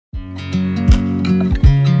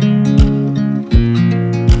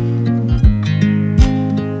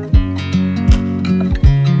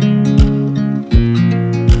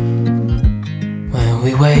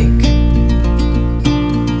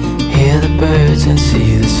birds and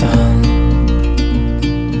see the sun.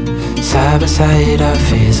 Side by side our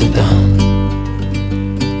fears are done.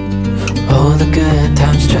 Oh, the good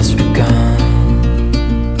times just begun.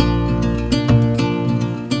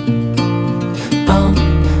 Oh,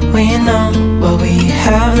 we know what we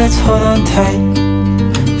have, let's hold on tight.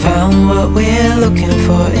 Found what we're looking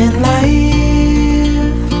for in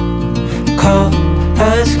life. Call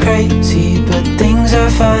us crazy, but things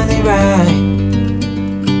are finally right.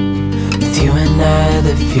 With you and I,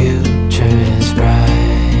 the future is bright.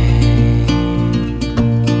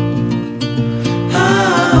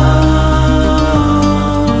 Oh,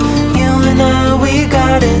 you and I, we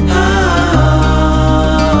got it. Oh,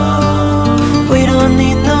 we don't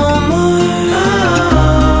need no more.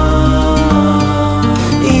 Oh,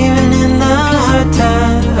 even in the hard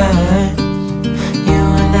times, you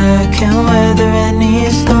and I can weather any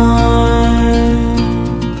storm.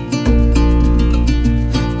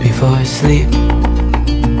 Before I sleep,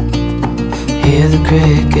 hear the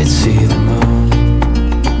crickets, see the moon.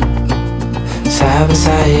 Side by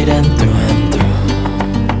side and through.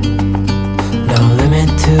 No limit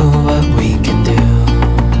to what we can do.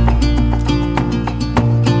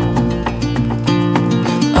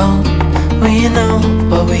 Oh, we know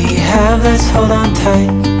what we have, let's hold on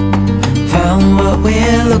tight. Found what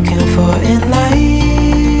we're looking for in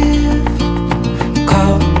life.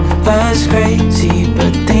 Call us crazy,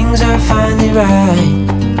 but things are finally right.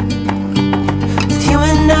 With you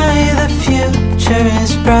and I, the future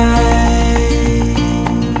is bright.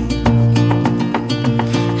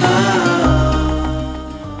 Oh,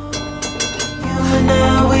 you and I,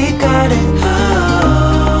 we got it. Oh,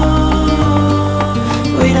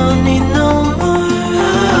 we don't need no more.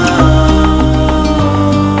 Oh,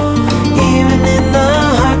 even in the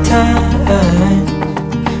hard times,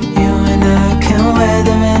 you and I can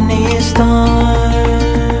weather any storm.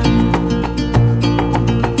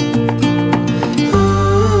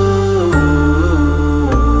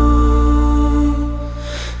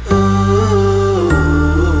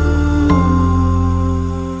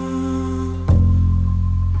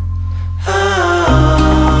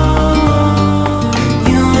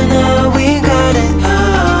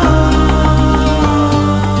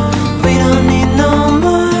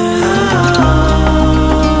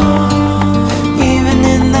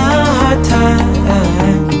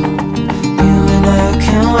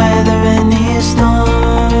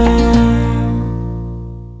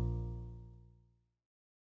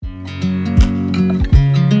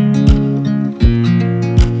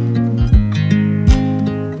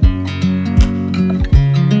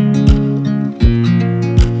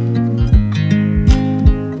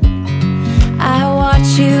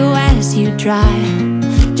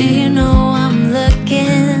 Do you know I'm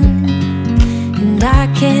looking, and I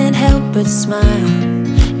can't help but smile?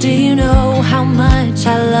 Do you know how much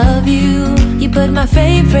I love you? You put my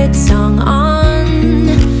favorite song on,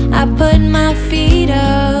 I put my feet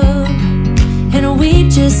up, and we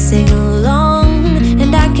just sing along.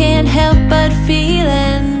 And I can't help but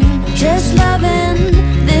feeling, just loving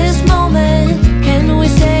this moment. Can we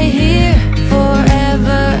stay here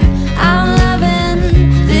forever? I'm loving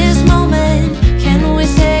this moment. Can we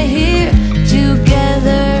stay here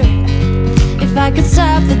together? If I could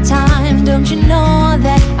stop the time, don't you know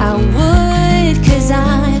that I would? 'Cause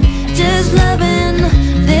I'm just loving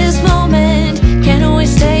this moment. Can we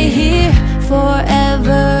stay here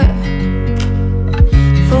forever?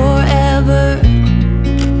 Forever.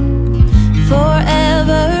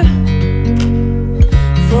 Forever.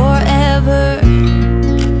 Forever.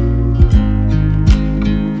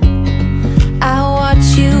 I watch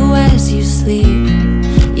you as you sleep.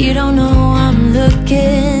 You don't know I'm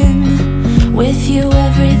looking. With you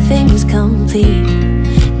everything's complete.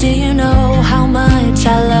 Do you know how much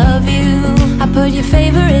I love you? I put your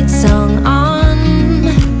favorite song on,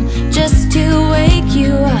 just to wake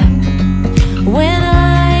you up. When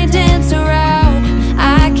I dance around,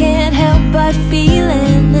 I can't help but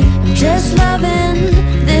feeling, just loving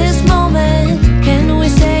this moment. Can we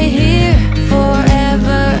stay here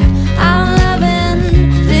forever? I'm loving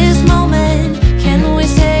this moment. Can we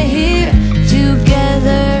stay here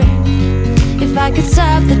together? If I could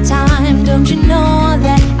stop the time, don't you know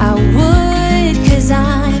that I would? 'Cause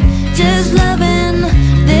I'm just loving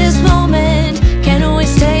this moment.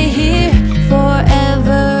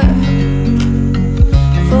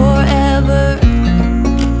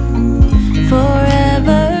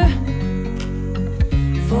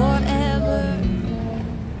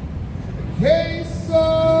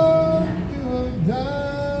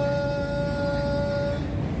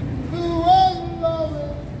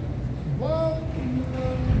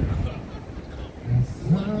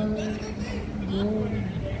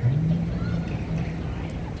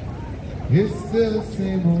 It's still the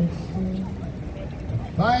same old story.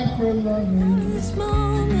 A fight for love in This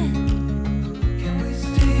moment, Can we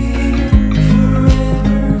stay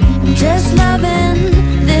forever? just loving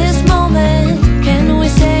this moment. Can we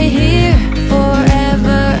stay here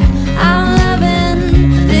forever? I'm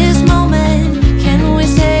loving this moment. Can we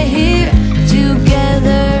stay here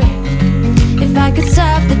together? If I could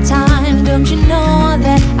stop the time, don't you know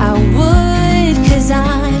that I would? 'Cause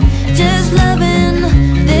I'm just loving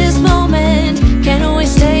this moment. Can we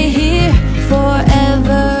stay here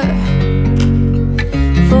forever?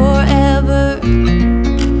 Forever,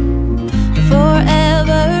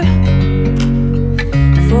 forever,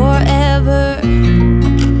 forever.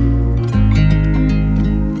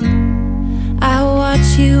 I watch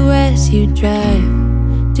you as you drive.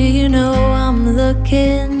 Do you know I'm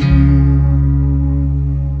looking?